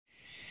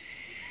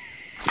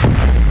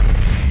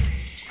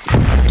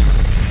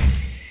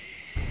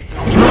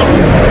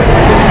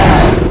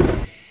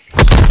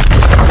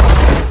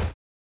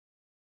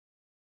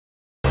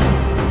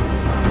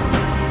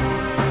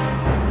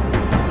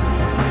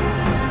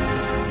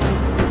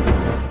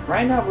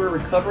right now we're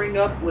recovering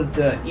up with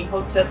the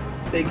Imhotep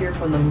figure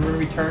from the Moon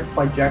Returns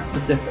by Jack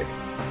Specific.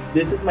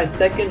 This is my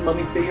second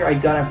mummy figure I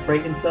got at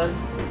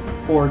Frankenstein's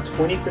for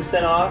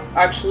 20% off.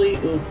 Actually,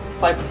 it was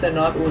 5%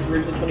 off. It was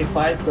originally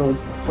 $25, so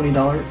it's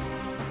 $20.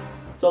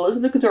 So let's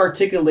look into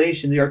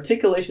articulation. The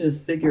articulation of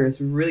this figure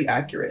is really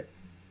accurate.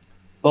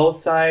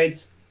 Both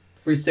sides,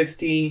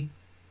 360,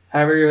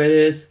 however it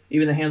is.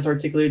 Even the hands are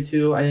articulated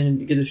too. I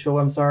didn't get to show,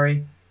 I'm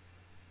sorry.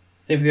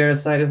 Same for the other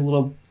side. There's a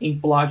little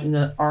ink blotch in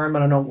the arm. I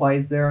don't know why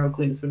it's there. I'll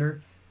clean it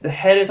sooner. The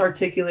head is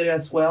articulated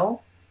as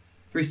well,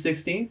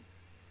 360.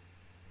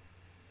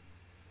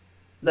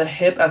 The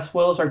hip as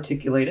well is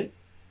articulated,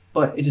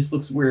 but it just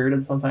looks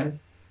weird sometimes.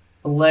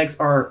 The legs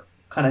are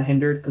kind of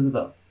hindered because of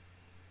the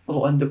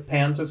little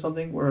underpants or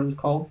something, whatever it's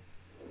called.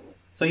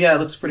 So yeah, it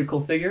looks a pretty cool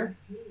figure.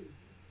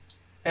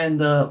 And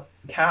the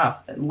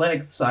calves and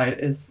leg side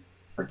is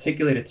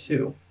articulated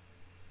too.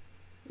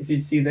 If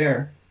you see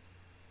there,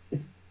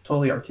 it's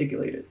totally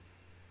articulated.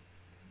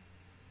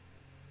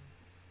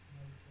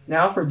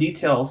 Now for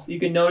details, you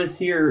can notice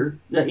here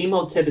the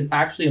Imhotep is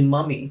actually a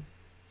mummy.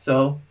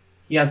 So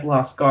he has a lot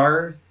of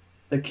scars.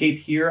 The cape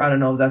here, I don't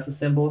know if that's a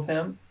symbol of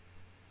him.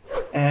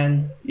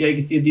 And yeah, you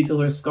can see a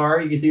detail of his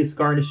scar. You can see a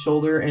scar in his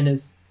shoulder and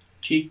his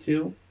cheek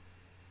too.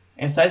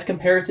 And size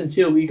comparison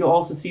too, you can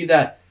also see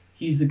that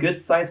he's a good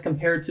size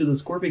compared to the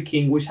Scorpion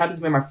King, which happens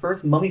to be my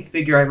first mummy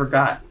figure I ever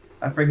got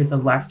at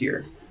Frankenstein last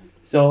year.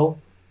 So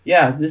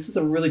yeah, this is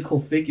a really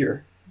cool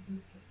figure.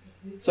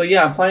 So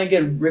yeah, I'm planning to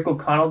get Rick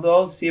O'Connell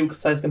though, see what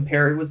size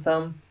compared with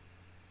them.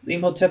 The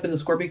Imhotep and the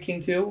Scorpion King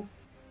too.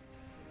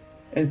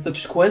 And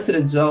such a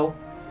coincidence though,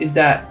 is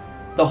that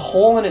the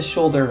hole in his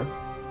shoulder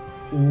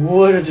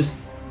would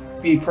just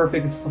be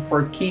perfect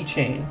for a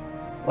keychain.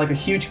 Like a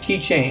huge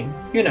keychain,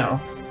 you know.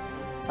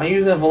 I'm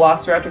using a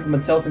Velociraptor from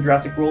Mattel from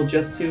Jurassic World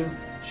just to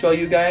show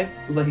you guys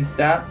what he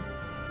stabbed.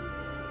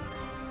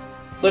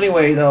 So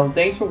anyway though,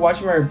 thanks for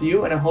watching my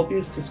review, and I hope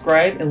you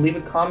subscribe and leave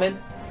a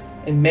comment,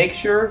 and make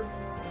sure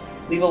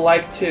leave a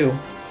like too.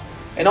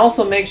 And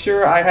also make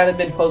sure I haven't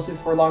been posted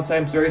for a long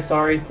time, I'm very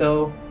sorry.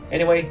 So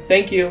anyway,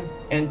 thank you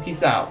and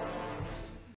peace out.